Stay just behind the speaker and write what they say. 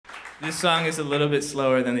This song is a little bit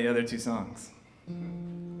slower than the other two songs.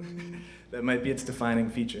 That might be its defining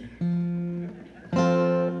feature.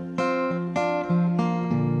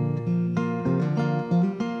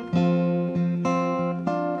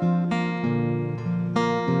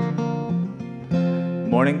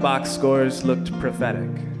 Morning box scores looked prophetic.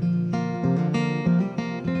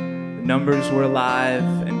 The numbers were alive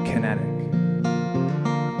and kinetic.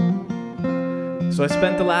 So I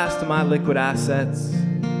spent the last of my liquid assets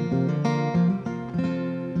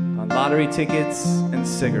on lottery tickets and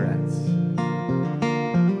cigarettes.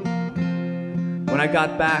 When I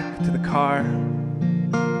got back to the car,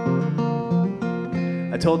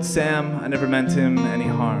 I told Sam I never meant him any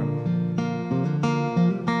harm.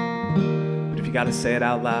 But if you gotta say it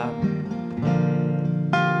out loud,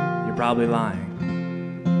 you're probably lying.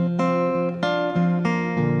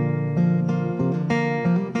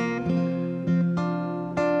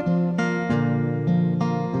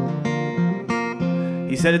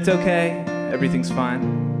 He said it's okay, everything's fine.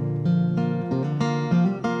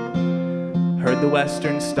 Heard the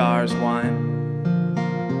western stars whine.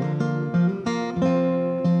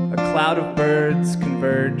 A cloud of birds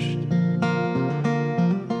converged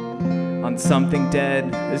on something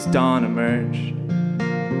dead as dawn emerged.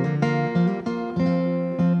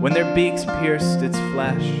 When their beaks pierced its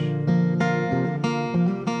flesh,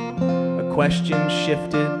 a question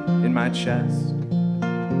shifted in my chest.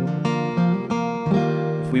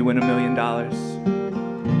 If we win $1 million,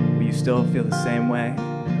 will you still feel the same way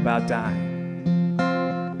about dying?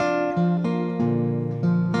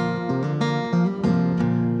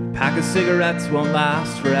 A pack of cigarettes won't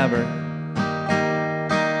last forever.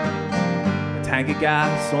 A tank of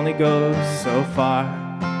gas only goes so far.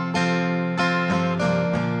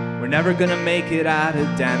 We're never gonna make it out of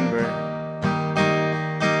Denver.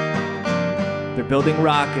 They're building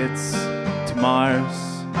rockets to Mars.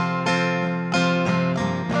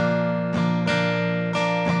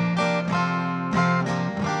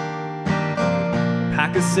 A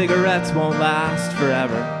pack of cigarettes won't last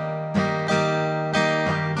forever.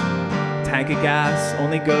 A tank of gas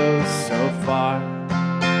only goes so far.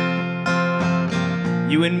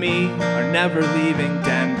 You and me are never leaving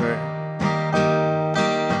Denver.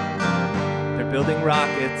 They're building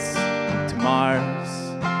rockets to Mars.